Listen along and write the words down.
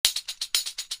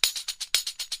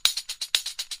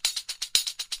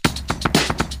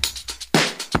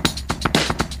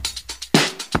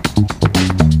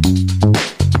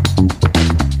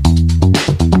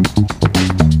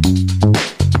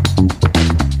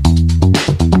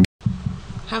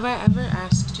Have I ever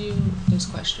asked you this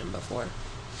question before?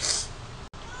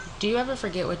 Do you ever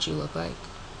forget what you look like?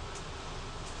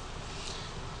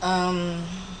 I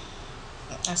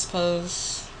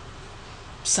suppose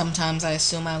sometimes I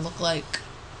assume I look like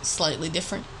slightly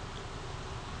different.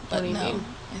 But no, mean?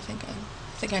 I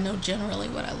think I know generally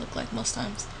what I look like most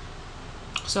times.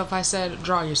 So if I said,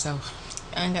 draw yourself.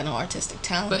 I ain't got no artistic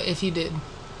talent. But if you did,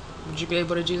 would you be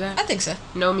able to do that? I think so.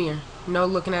 No mirror. No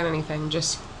looking at anything.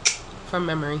 Just from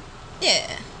memory.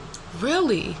 Yeah.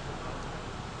 Really?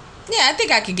 Yeah, I think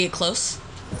I could get close.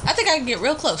 I think I could get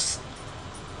real close.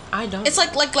 I don't. It's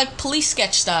like police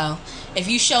sketch style. If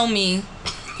you show me...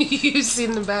 You've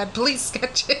seen the bad police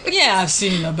sketches. Yeah, I've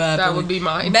seen the bad That would be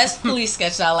mine. Best police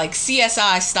sketch style, like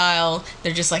CSI style.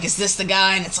 They're just like, is this the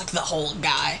guy? And it's like the whole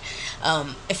guy.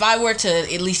 If I were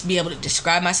to at least be able to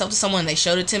describe myself to someone and they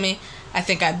showed it to me, I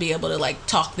think I'd be able to like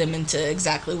talk them into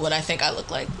exactly what I think I look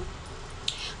like.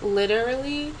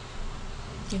 Literally,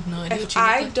 You have no idea if what you look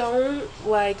I like. don't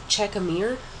like check a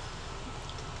mirror,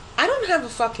 I don't have a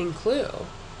fucking clue.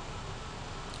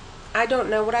 I don't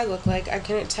know what I look like. I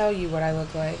couldn't tell you what I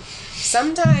look like.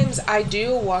 Sometimes I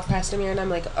do walk past a mirror and I'm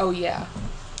like, oh yeah.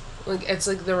 Like, it's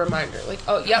like the reminder. Like,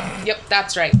 oh, yep,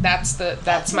 that's right. That's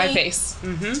my me. face.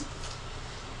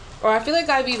 Mm-hmm. Or I feel like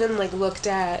I've even, like, looked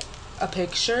at a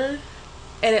picture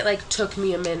and it, like, took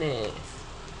me a minute.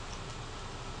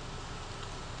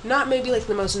 Not maybe, like,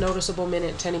 the most noticeable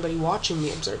minute to anybody watching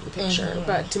me observe the picture,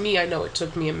 but to me, I know it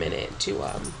took me a minute to,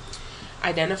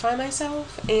 identify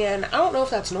myself, and I don't know if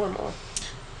that's normal.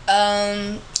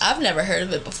 I've never heard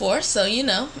of it before, so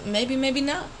maybe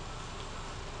not.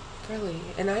 Really?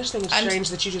 And I just think it's strange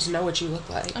that you just know what you look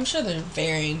like. I'm sure there's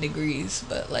varying degrees,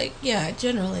 but like, yeah, I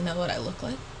generally know what I look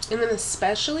like. And then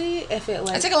especially if it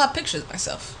like... I take a lot of pictures of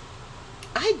myself.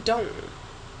 I don't.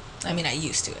 I mean, I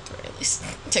used to at the very least.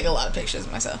 Take a lot of pictures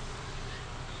of myself.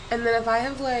 And then if I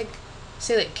have like,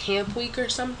 say like camp week or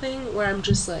something, where I'm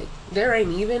just like, there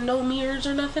ain't even no mirrors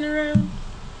or nothing around,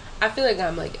 I feel like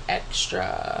I'm like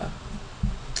extra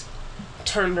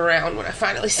turned around when I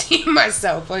finally see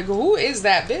myself. Like, who is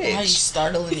that bitch? Why are you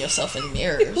startling yourself in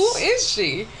mirrors? Who is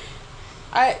she?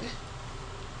 I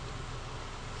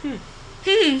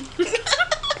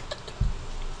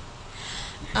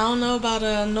don't know about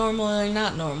normal or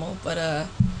not normal, but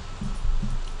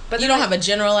but you don't have a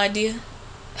general idea?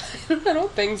 I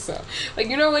don't think so. Like,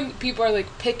 you know when people are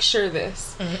like, picture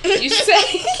this. You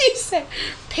say,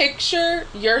 picture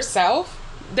yourself.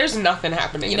 There's nothing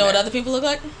happening. You know what other people look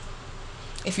like?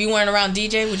 If you weren't around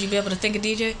DJ, would you be able to think of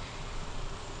DJ?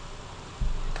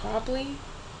 Probably.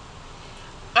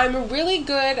 I'm really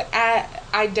good at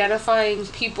identifying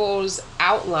people's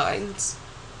outlines.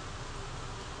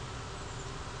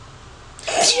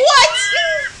 What?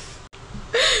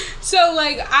 So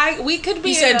like we could be.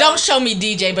 He said, "Don't show me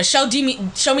DJ, but show me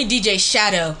DJ's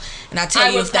shadow, and I'll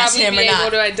tell you if that's him or not." I would probably be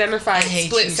able to identify in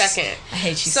split second. I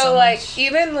hate you so so like much.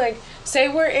 even like say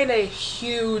we're in a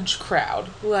huge crowd,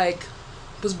 like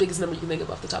what's the biggest number you can think of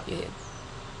off the top of your head?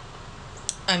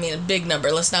 I mean, a big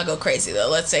number. Let's not go crazy though.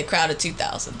 Let's say crowd of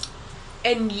 2,000.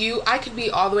 And I could be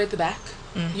all the way at the back.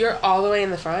 You're all the way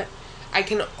in the front. I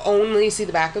can only see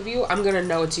the back of you. I'm gonna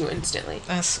know it's you instantly.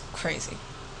 That's crazy.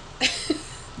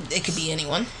 It could be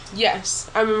anyone. Yes,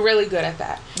 I'm really good at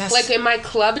that. Like in my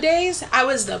club days, I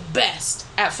was the best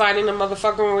at finding a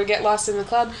motherfucker when we get lost in the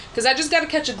club, because I just got to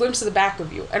catch a glimpse of the back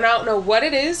of you, and I don't know what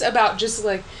it is about just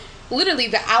like literally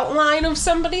the outline of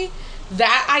somebody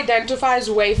that identifies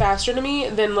way faster to me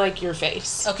than like your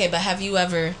face. Okay, but have you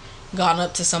ever gone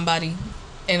up to somebody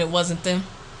and it wasn't them?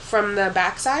 From the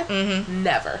backside? Mm-hmm.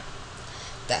 Never.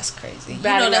 That's crazy.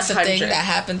 Batting you know that's 100. a thing that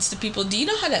happens to people. Do you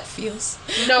know how that feels?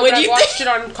 No, but I watched it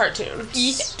on cartoons. Do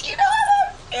you know how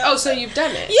that feels? Oh, so you've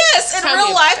done it? Yes, in Tell me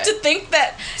real about life, it. to think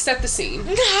that... Set the scene.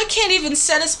 I can't even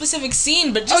set a specific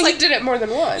scene, but just like... you did it more than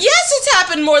once. Yes, it's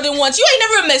happened more than once. You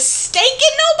ain't never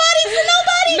mistaken nobody for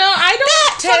nobody? No, I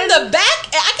don't From the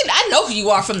back, I know who you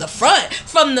are from the front.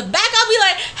 From the back, I'll be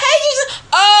like, hey,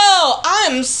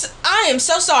 I am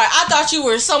so sorry. I thought you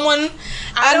were someone...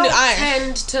 I don't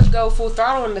tend to go full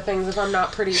throttle into things if I'm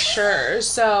not pretty sure.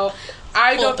 So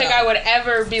I don't think I would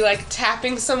ever be like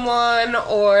tapping someone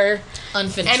or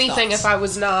unfinished anything thoughts. if I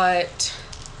was not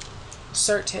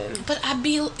certain. But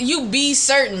you be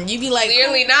certain. You be like,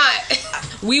 clearly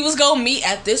not. We was gonna meet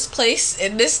at this place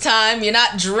at this time. You're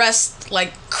not dressed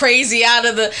like crazy out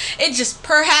of the. It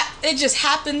just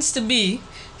happens to be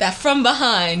that from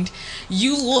behind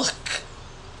you look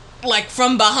like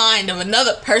from behind of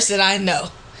another person I know.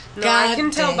 No, I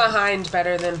can tell behind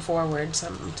better than forward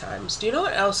sometimes. Do you know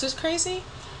what else is crazy?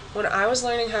 when I was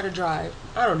learning how to drive,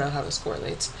 I don't know how this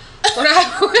correlates. When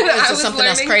I was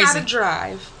learning how to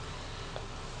drive,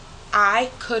 I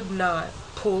could not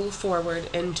pull forward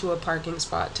into a parking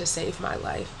spot to save my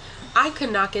life. I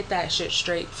could not get that shit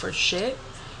straight for shit.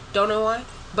 Don't know why,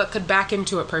 but could back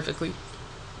into it perfectly.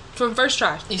 From first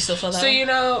try. You still feel that So, way? you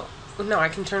know, no, I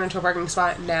can turn into a parking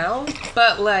spot now,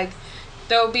 but, like,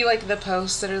 there'll be, like, the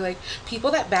posts that are, like,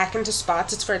 people that back into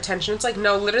spots, it's for attention. It's like,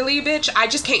 no, literally, bitch, I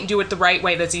just can't do it the right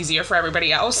way that's easier for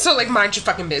everybody else. So, like, mind your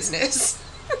fucking business.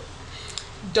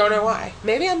 Don't know why.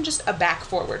 Maybe I'm just a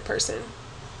back-forward person.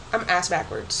 I'm ass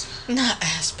backwards. Not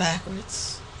ass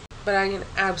backwards. But I can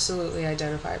absolutely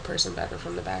identify a person better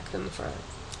from the back than the front.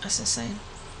 That's insane.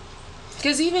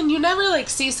 Because even you never, like,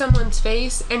 see someone's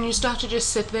face and you still have to just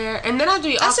sit there. And then I have to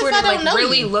be awkward and, like,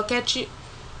 really look at you.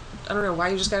 I don't know why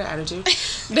you just got an attitude.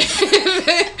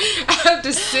 I have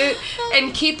to sit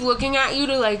and keep looking at you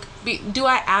to, like, do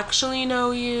I actually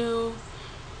know you?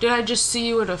 Did I just see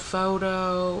you in a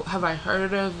photo? Have I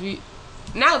heard of you?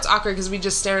 Now it's awkward because we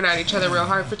just staring at each other real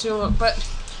hard for too long. But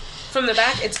from the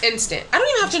back, it's instant. I don't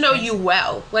even have to know you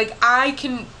well. Like, I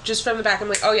can just from the back, I'm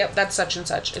like, oh, yep, that's such and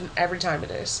such. And every time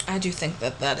it is. I do think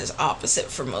that is opposite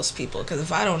for most people. Because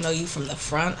if I don't know you from the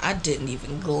front, I didn't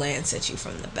even glance at you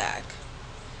from the back.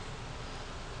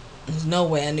 There's no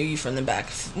way I knew you from the back.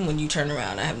 When you turn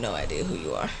around, I have no idea who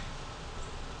you are.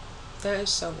 That is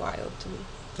so wild to me.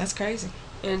 That's crazy.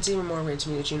 And it's even more weird to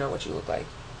me that you know what you look like.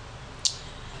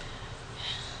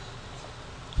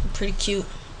 I'm pretty cute.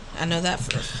 I know that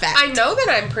for a fact. I know that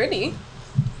I'm pretty.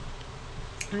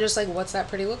 I'm just like, what's that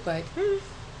pretty look like?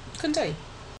 Couldn't tell you.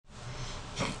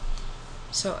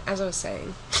 So, as I was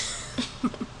saying,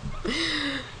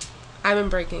 I've been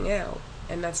breaking out.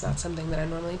 And that's not something that I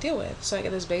normally deal with. So I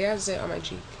get this big ass zit on my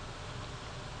cheek.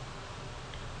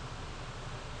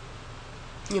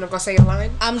 You not gonna say a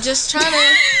line? I'm just trying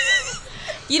to...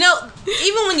 You know,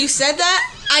 even when you said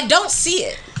that, I don't see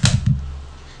it.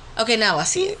 Okay, now I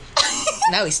see it.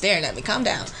 Now he's staring at me. Calm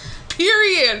down.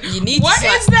 Period. You need What to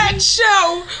slap. is that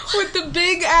show with the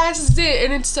big ass zit?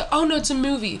 And it's it's a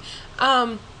movie.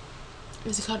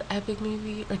 Is it called Epic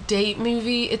Movie or Date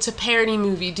Movie? It's a parody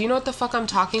movie. Do you know what the fuck I'm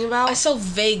talking about? I so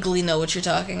vaguely know what you're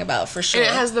talking about, for sure.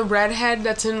 And it has the redhead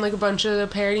that's in, like, a bunch of the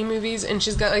parody movies, and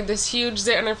she's got, like, this huge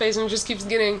zit on her face and just keeps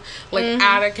getting, like,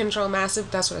 out of control, massive.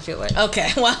 That's what I feel like.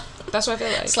 Okay, well. That's what I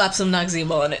feel like. Slap some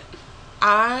Noxzema on it.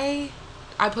 I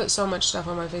put so much stuff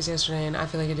on my face yesterday, and I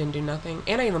feel like it didn't do nothing.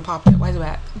 And I even popped it. Why is it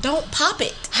back? Don't pop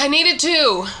it. I needed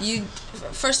to.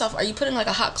 First off, are you putting, like,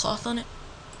 a hot cloth on it?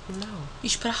 No. You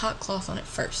should put a hot cloth on it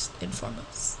first and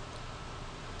foremost.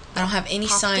 I don't have any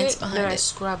Popped science it, behind then it. I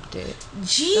scrubbed it.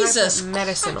 Jesus Then I put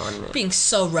medicine on it. Being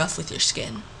so rough with your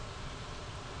skin.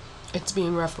 It's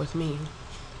being rough with me.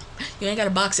 You ain't gotta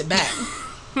box it back.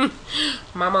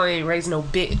 Mama ain't raised no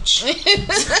bitch.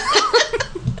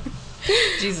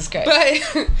 Jesus Christ.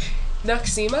 But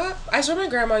Noxzema, I swear my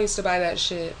grandma used to buy that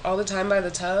shit all the time by the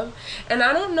tub. And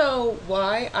I don't know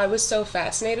why I was so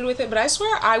fascinated with it, but I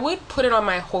swear I would put it on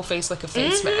my whole face like a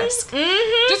face mask.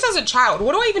 Just as a child.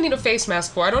 What do I even need a face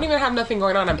mask for? I don't even have nothing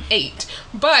going on. I'm 8.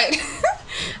 But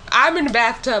I'm in the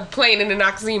bathtub playing in the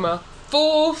Noxzema,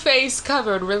 full face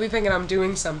covered, really thinking I'm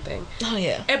doing something. Oh,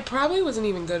 yeah. It probably wasn't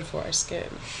even good for our skin.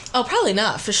 Oh, probably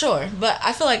not, for sure. But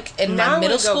I feel like in Now my I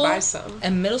middle wanna go school... buy some.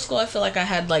 In middle school, I feel like I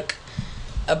had, like,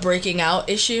 a breaking out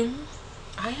issue.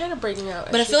 I had a breaking out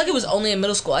issue. But I feel like it was only in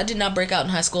middle school. I did not break out in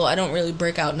high school. I don't really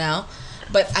break out now.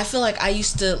 But I feel like I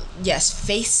used to,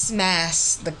 face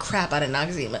mask the crap out of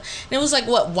Noxzema. And it was like,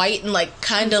 what, white and like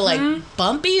kind of like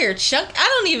bumpy or chunk?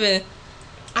 I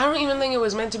don't even think it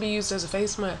was meant to be used as a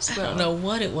face mask. Though. I don't know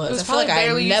what it was. It was I feel like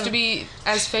barely I used never to be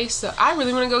as face stuff. I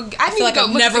really want to go. I feel like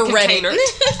I've never read it.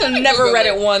 I've never read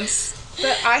it once.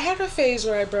 But I had a phase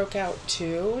where I broke out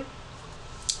too.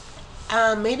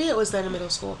 Maybe it was then in middle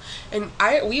school, and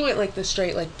we went like the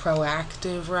straight like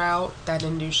proactive route that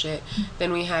didn't do shit.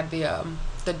 Then we had the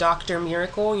Dr.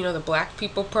 Miracle, the black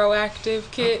people proactive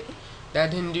kit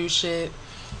that didn't do shit.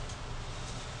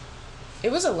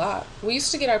 It was a lot. We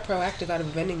used to get our proactive out of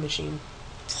a vending machine.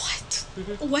 What?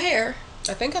 Mm-hmm. Where?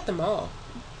 I think at the mall.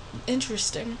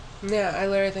 Interesting. Yeah, I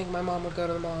literally think my mom would go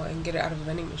to the mall and get it out of a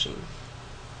vending machine.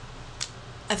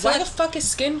 Why the fuck is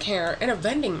skincare in a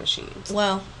vending machine?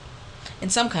 Well, in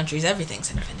some countries,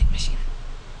 everything's in a vending machine.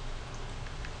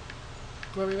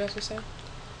 What were you about to say?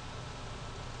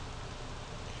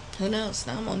 Who knows?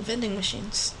 Now I'm on vending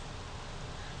machines.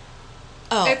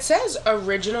 Oh. It says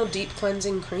original deep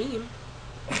cleansing cream.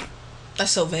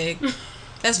 That's so vague.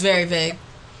 That's very vague.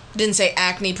 Didn't say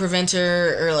acne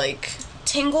preventer or like...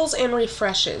 Tingles and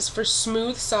refreshes for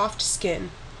smooth, soft skin.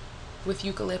 with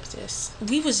eucalyptus.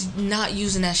 We was not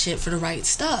using that shit for the right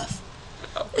stuff.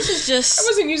 No. This is just... I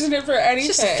wasn't using it for anything.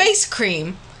 It's just a face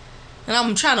cream. And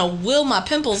I'm trying to will my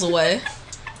pimples away.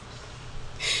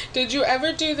 Did you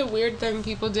ever do the weird thing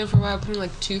people did for a while, putting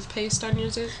like toothpaste on your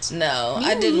zits? No,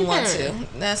 I didn't want to.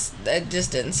 That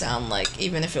just didn't sound like,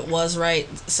 even if it was right,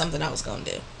 something I was gonna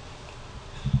do.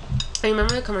 I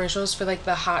remember the commercials for like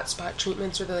the hot spot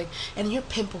treatments where they're like, and your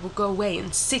pimple will go away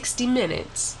in 60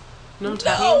 minutes. You know what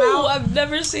I'm talking about? No, I've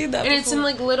never seen that And before. it's in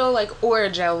like little like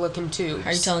Orajel looking tubes.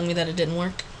 Are you telling me that it didn't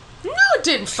work? No, it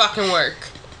didn't fucking work.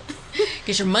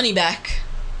 Get your money back.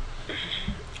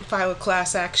 File a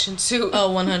class action suit. Oh,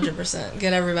 100%.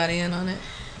 Get everybody in on it.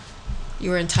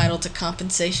 You were entitled to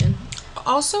compensation.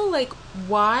 Also, like,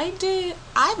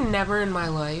 I've never in my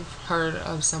life heard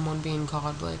of someone being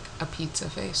called like a pizza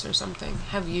face or something.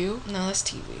 Have you? No, that's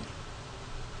TV.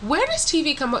 Where does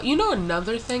TV come up? You know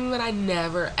another thing that I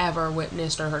never ever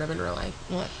witnessed or heard of in real life?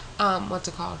 What? What's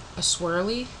it called? A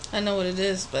swirly? I know what it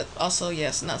is, but also,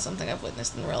 yes, not something I've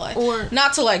witnessed in real life. Or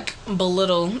not to, like,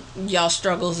 belittle y'all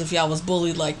struggles if y'all was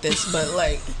bullied like this, but,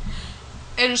 like...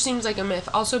 It just seems like a myth.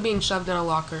 Also being shoved in a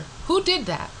locker. Who did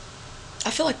that? I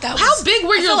feel like that was... How big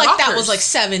were your lockers? I feel like that was, like,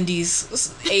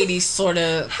 70s, 80s sort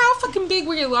of... How fucking big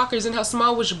were your lockers and how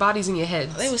small was your bodies and your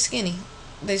heads? They were skinny.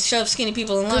 They shoved skinny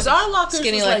people in lockers. Because our lockers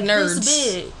skinny was like nerds.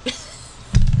 this big.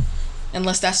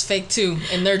 Unless that's fake too.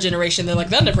 In their generation, they're like,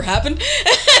 that never happened.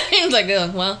 It's like, oh,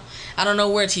 well, I don't know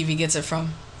where TV gets it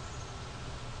from.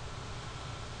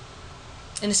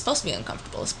 And it's supposed to be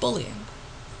uncomfortable. It's bullying.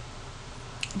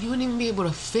 You wouldn't even be able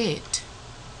to fit.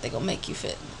 They gonna make you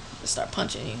fit. They start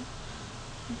punching you.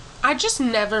 I just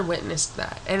never witnessed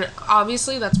that. And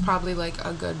obviously that's probably like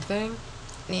a good thing.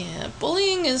 Yeah,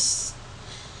 bullying is...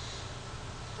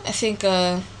 I think,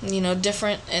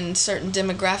 different in certain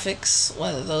demographics,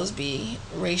 whether those be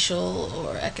racial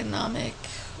or economic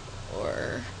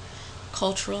or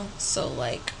cultural. So,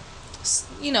 like,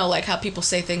 like how people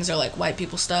say things are like white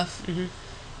people stuff. Mm-hmm.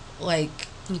 Like...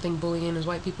 You think bullying is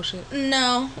white people shit?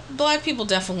 No. Black people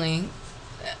definitely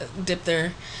dip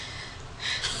their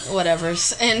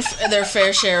whatevers and their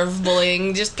fair share of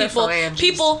bullying. Just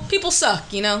people suck,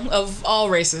 of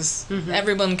all races. Mm-hmm.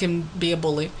 Everyone can be a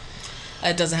bully.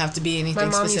 It doesn't have to be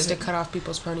anything specific. My mom used to cut off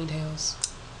people's ponytails.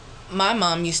 My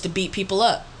mom used to beat people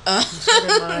up.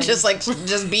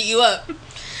 Just beat you up.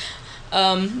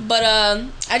 But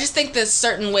I just think that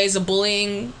certain ways of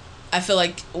bullying, I feel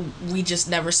like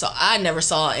I never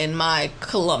saw in my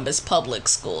Columbus public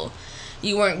school.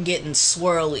 You weren't getting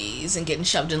swirlies and getting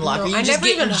shoved in locker. No, I never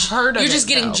even heard of it. You're just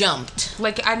getting jumped.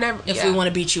 Like, I never... If we want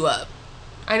to beat you up.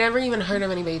 I never even heard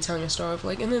of anybody telling a story of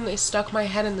like, and then they stuck my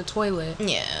head in the toilet.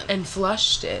 Yeah. And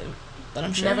flushed it. But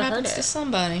I'm sure it happens to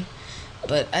somebody.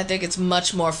 But I think it's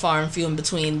much more far and few in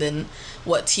between than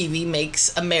what TV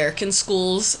makes American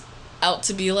schools out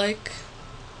to be like.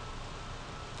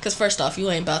 Because first off, you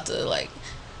ain't about to like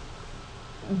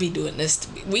be doing this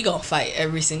to me. We gonna fight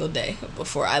every single day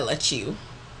before I let you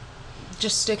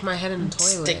just stick my head in the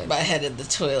toilet. Stick my head in the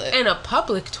toilet. In a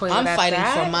public toilet. I'm fighting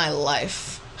for my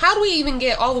life. How do we even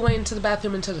get all the way into the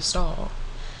bathroom into the stall?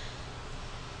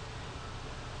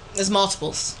 There's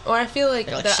multiples. Or I feel like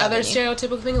the other you.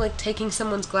 stereotypical thing, like taking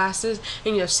someone's glasses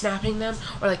and snapping them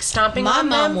or like stomping on them.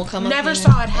 My mom will come up never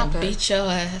saw it happen. And beat your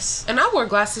ass. And I wore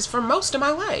glasses for most of my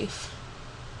life.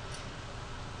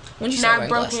 When did you start wearing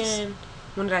glasses?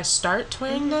 When did I start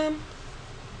wearing them?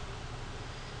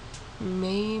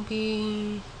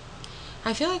 Maybe...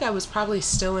 I feel like I was probably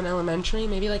still in elementary,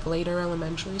 maybe like later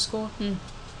elementary school.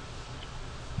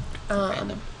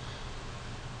 Random.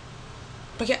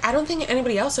 But yeah, I don't think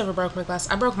anybody else ever broke my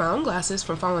glasses. I broke my own glasses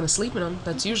from falling asleep in them.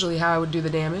 That's usually how I would do the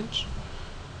damage.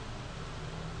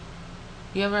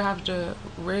 You ever have to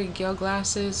rig your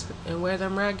glasses and wear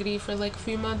them raggedy for like a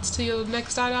few months till your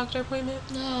next eye doctor appointment?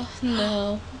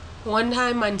 No. One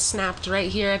time mine snapped right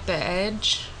here at the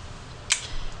edge,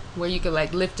 where you could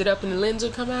like lift it up and the lens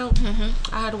would come out.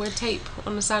 Mm-hmm. I had to wear tape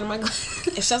on the side of my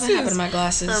glasses. If something happened to my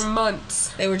glasses for months,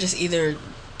 they were just either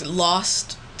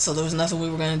lost, so there was nothing we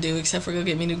were going to do except for go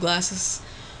get me new glasses,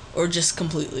 or just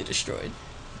completely destroyed.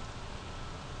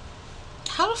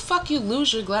 How the fuck you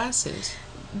lose your glasses?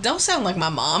 Don't sound like my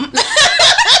mom.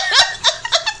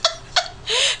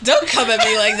 Don't come at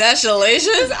me like that,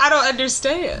 Shalacious. I don't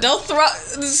understand.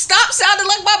 Stop sounding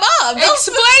like my mom.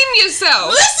 Explain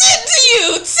yourself. Listen to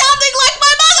you sounding like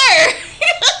my mother.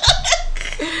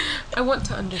 I want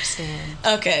to understand.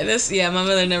 Okay, my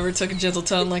mother never took a gentle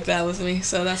tone like that with me,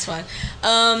 so that's fine.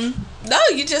 No,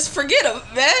 you just forget them,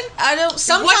 man. I don't.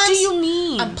 Sometimes. What do you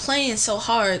mean? I'm playing so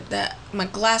hard that my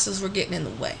glasses were getting in the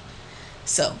way.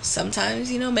 So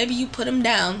sometimes, maybe you put them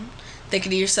down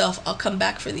thinking to yourself, I'll come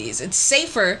back for these. It's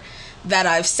safer that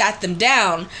I've sat them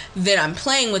down than I'm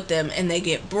playing with them and they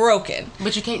get broken.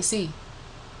 But you can't see.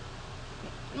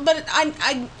 But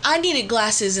I needed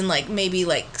glasses in like maybe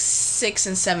like 6th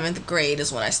and 7th grade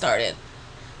is when I started.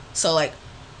 So like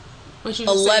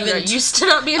 11 used to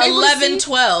not being able 11 to see?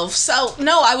 12. So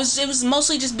no, it was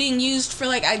mostly just being used for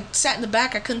like, I sat in the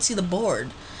back, I couldn't see the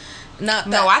board. Not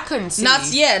that, no, I couldn't see.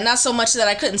 Not so much that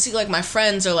I couldn't see like my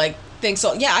friends or like things.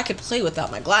 So yeah, I could play without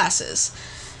my glasses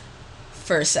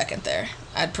for a second there.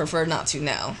 I'd prefer not to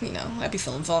now. You know, I'd be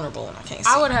feeling vulnerable when I can't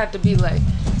see. I would have to be like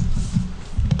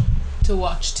to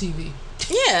watch TV.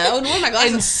 Yeah, I would wear my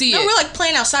glasses and see no, it. We're like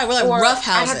playing outside. We're like or roughhousing.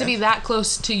 I have to be that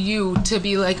close to you to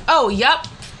be like, oh, yep,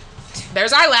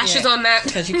 there's eyelashes on that.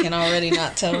 Because you can already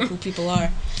not tell who people are.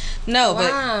 No,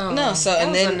 wow. but no. So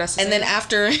and then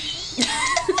after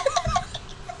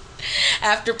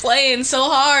after playing so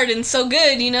hard and so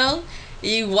good, you know,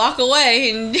 you walk away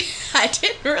and I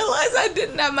didn't realize I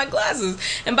didn't have my glasses.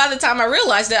 And by the time I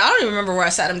realized it, I don't even remember where I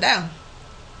sat them down.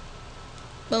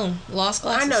 Boom, lost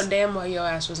glasses. I know damn well your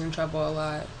ass was in trouble a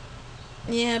lot.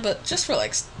 Yeah, but just for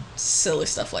like silly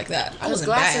stuff like that. I wasn't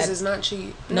glasses bad. Is not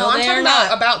cheap. No, I'm they talking are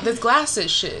not. about this glasses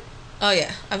shit. Oh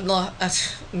yeah, I've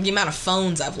lost the amount of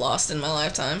phones I've lost in my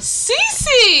lifetime.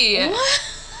 Cece! What?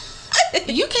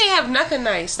 You can't have nothing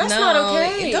nice. That's no, not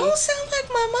okay. It don't sound like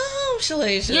my mom,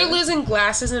 Shalasia. You're losing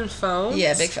glasses and phones?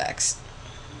 Yeah, big facts.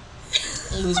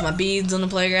 Lose my beads on the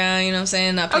playground, you know what I'm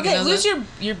saying? Not picking those lose up.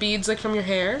 your beads like from your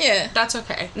hair? Yeah. That's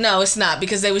okay. No, it's not,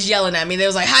 because they was yelling at me. They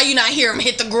was like, how you not hear them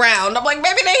hit the ground? I'm like,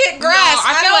 maybe they hit grass. No,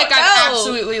 I feel like I've know.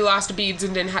 absolutely lost beads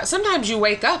and didn't have. Sometimes you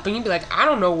wake up and you be like, I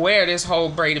don't know where this whole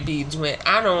braid of beads went.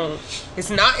 It's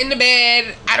not in the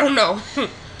bed. I don't know.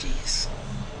 Jeez.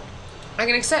 I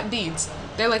can accept beads.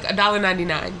 They're like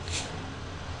 $1.99.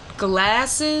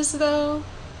 Glasses, though?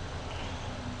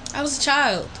 I was a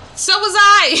child. So was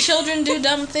I. Children do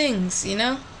dumb things, you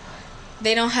know?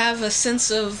 They don't have a sense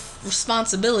of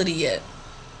responsibility yet.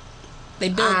 They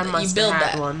build you build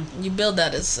that. One. You build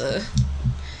that as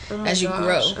you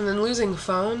grow. And then losing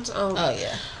phones. Oh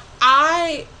yeah.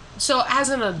 So as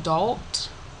an adult,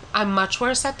 I'm much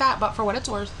worse at that, but for what it's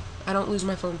worth, I don't lose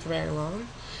my phone for very long.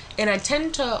 And I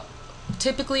tend to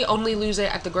typically only lose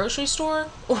it at the grocery store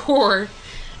or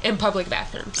in public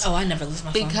bathrooms. Oh, I never lose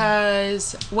my phone.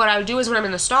 Because what I would do is when I'm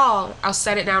in the stall, I'll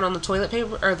set it down on the toilet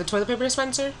paper or the toilet paper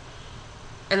dispenser,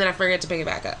 and then I forget to pick it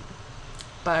back up.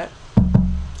 But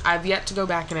I've yet to go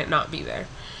back and it not be there.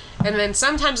 And then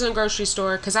sometimes in the grocery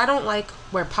store, because I don't like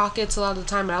wear pockets a lot of the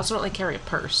time, but I also don't like carry a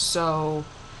purse. So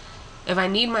if I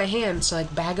need my hands to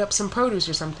like bag up some produce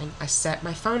or something, I set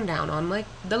my phone down on like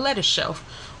the lettuce shelf,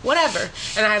 whatever.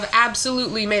 And I've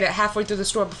absolutely made it halfway through the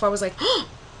store before I was like, oh,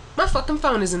 my fucking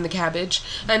phone is in the cabbage,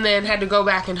 and then had to go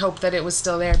back and hope that it was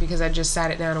still there because I just sat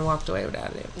it down and walked away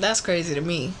without it. That's crazy to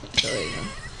me.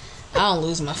 I don't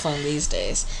lose my phone these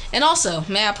days. And also,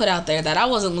 may I put out there that I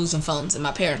wasn't losing phones and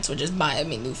my parents were just buying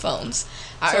me new phones.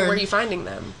 Where are you finding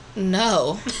them?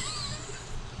 No.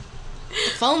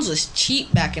 Phones was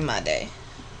cheap back in my day.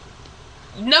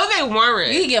 No, they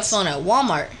weren't. You could get a phone at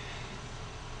Walmart.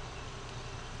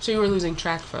 So you were losing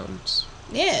track phones?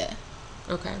 Yeah.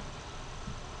 Okay.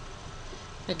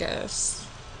 I guess.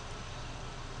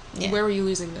 Yeah. Where were you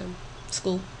losing them?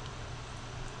 School.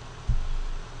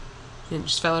 It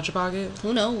just fell out your pocket?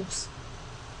 Who knows?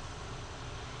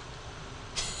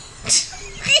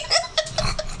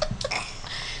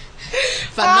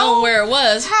 If I'd known where it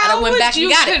was, I'd have went back and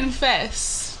got it. How would you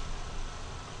confess?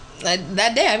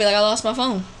 That day, I'd be like, I lost my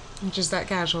phone. Just that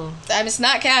casual. It's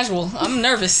not casual. I'm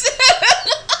nervous.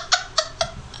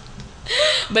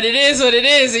 But it is what it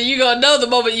is, and you gonna know the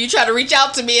moment you try to reach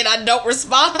out to me and I don't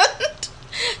respond.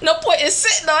 No point in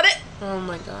sitting on it. Oh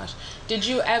my gosh. Did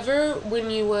you ever,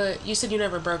 when you said you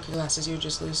never broke your glasses, you would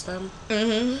just lose them?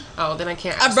 Mm-hmm. Oh, then I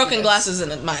can't ask I've broken glasses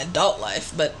in my adult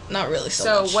life, but not really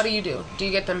so much. So what do? Do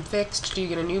you get them fixed? Do you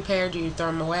get a new pair? Do you throw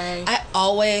them away? I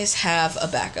always have a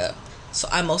backup. So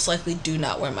I most likely do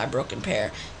not wear my broken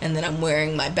pair. And then I'm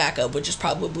wearing my backup, which is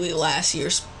probably last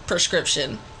year's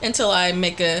prescription, until I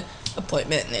make a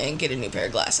appointment and get a new pair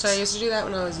of glasses. So I used to do that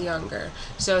when I was younger.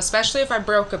 So especially if I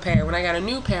broke a pair, when I got a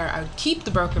new pair, I would keep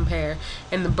the broken pair,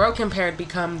 and the broken pair would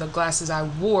become the glasses I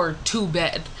wore to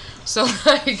bed. So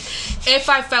like, if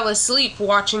I fell asleep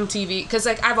watching TV, because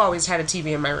like I've always had a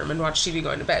TV in my room and watched TV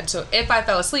going to bed. So if I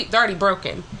fell asleep, they're already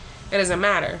broken. It doesn't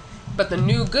matter. But the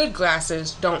new good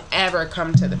glasses don't ever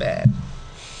come to the bed.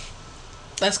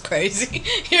 That's crazy.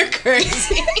 You're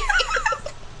crazy.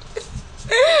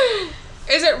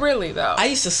 Is it really, though? I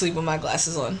used to sleep with my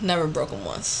glasses on. Never broke them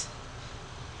once.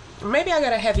 Maybe I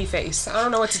got a heavy face. I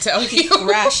don't know what to tell you.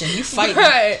 Crashing. You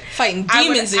fighting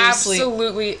demons in your sleep.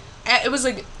 Absolutely. It was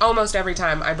like almost every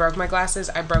time I broke my glasses,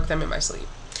 I broke them in my sleep.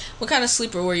 What kind of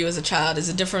sleeper were you as a child? Is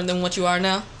it different than what you are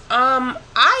now?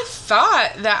 I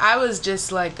thought that I was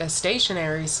just like a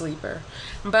stationary sleeper.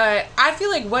 But I feel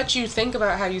like what you think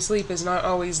about how you sleep is not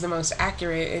always the most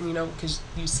accurate, and because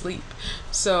you sleep.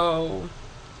 So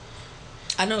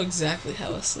I know exactly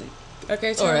how I sleep.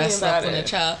 Okay, tell me I about slept it. when a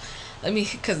child.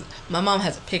 Because my mom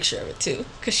has a picture of it too.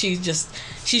 Because she's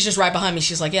just right behind me.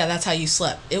 She's like, yeah, that's how you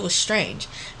slept. It was strange.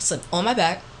 I slept on my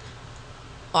back,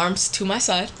 arms to my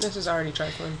side. This is already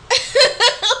trifling.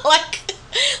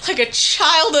 like a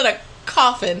child in a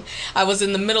coffin. I was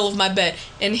in the middle of my bed.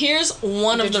 And here's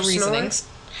one of the reasonings. Snore?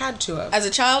 Had to have. As a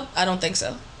child, I don't think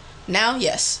so. Now,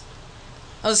 yes.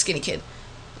 I was a skinny kid.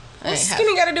 What's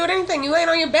skinny got to do with anything? You laying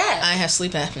on your back. I have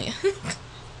sleep apnea.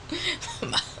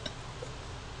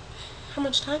 How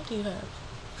much time do you have?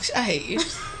 I hate you.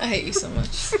 I hate you so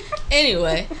much.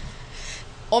 Anyway,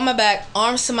 on my back,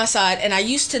 arms to my side, and I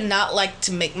used to not like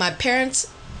to my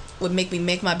parents would make me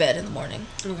make my bed in the morning.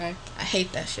 Okay. I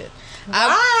hate that shit.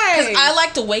 Why? Because I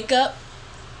like to wake up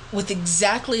with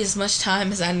exactly as much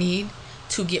time as I need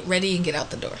to get ready and get out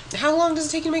the door. How long does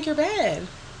it take you to make your bed?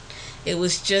 It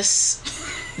was just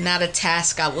not a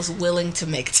task I was willing to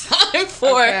make time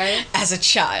for as a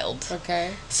child.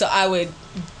 Okay. So I would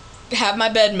have my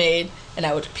bed made, and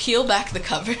I would peel back the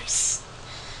covers.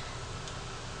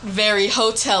 Very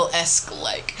hotel-esque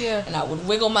like. Yeah. And I would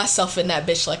wiggle myself in that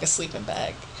bitch like a sleeping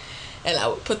bag. And I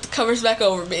would put the covers back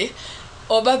over me,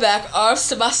 on my back, arms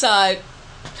to my side,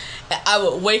 and I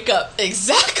would wake up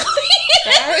exactly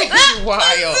that is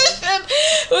wild.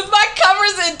 With my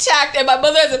covers intact, and my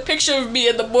mother has a picture of me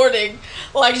in the morning,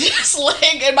 like just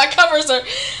laying, and my covers are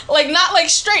like not like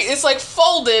straight, it's like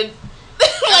folded.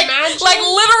 like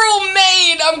literal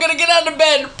maid. I'm gonna get out of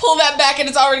bed, pull that back, and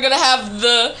it's already gonna have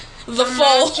the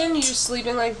fold. Imagine you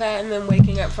sleeping like that and then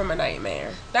waking up from a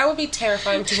nightmare. That would be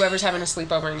terrifying to whoever's having a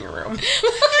sleepover in your room. How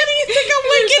do you think I'm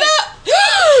waking up?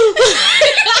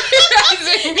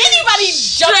 Anybody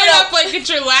jumping up like it's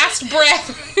your last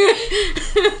breath.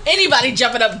 Anybody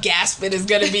jumping up gasping is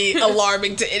gonna be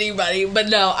alarming to anybody. But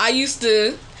no, I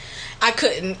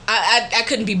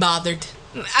couldn't be bothered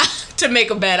to make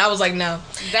a bed. I was like, no,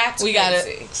 that's we got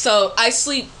it. So I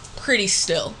sleep pretty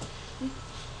still.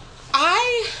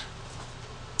 I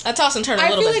toss and turn a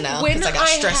little bit now because I got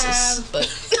stresses. But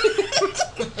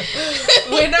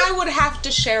when I would have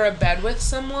to share a bed with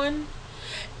someone,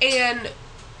 and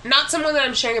not someone that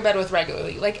I'm sharing a bed with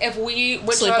regularly, like if we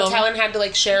went to a hotel and had to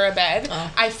like share a bed,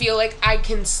 I feel like I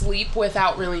can sleep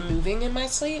without really moving in my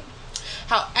sleep.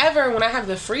 However, when I have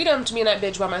the freedom to be in that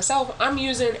bitch by myself, I'm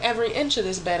using every inch of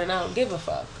this bed and I don't give a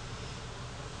fuck.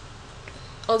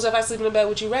 Also, if I sleep in a bed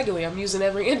with you regularly, I'm using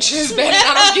every inch of this bed and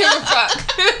I don't give a fuck.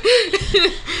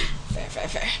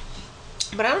 Fair.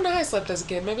 But I don't know how I slept as a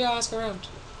kid. Maybe I'll ask around.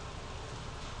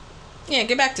 Yeah,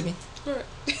 get back to me. Alright.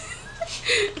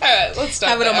 Alright, let's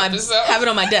start have it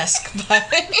on my desk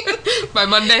by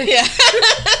Monday. Yeah.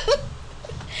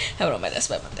 Have it on my desk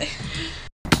by Monday.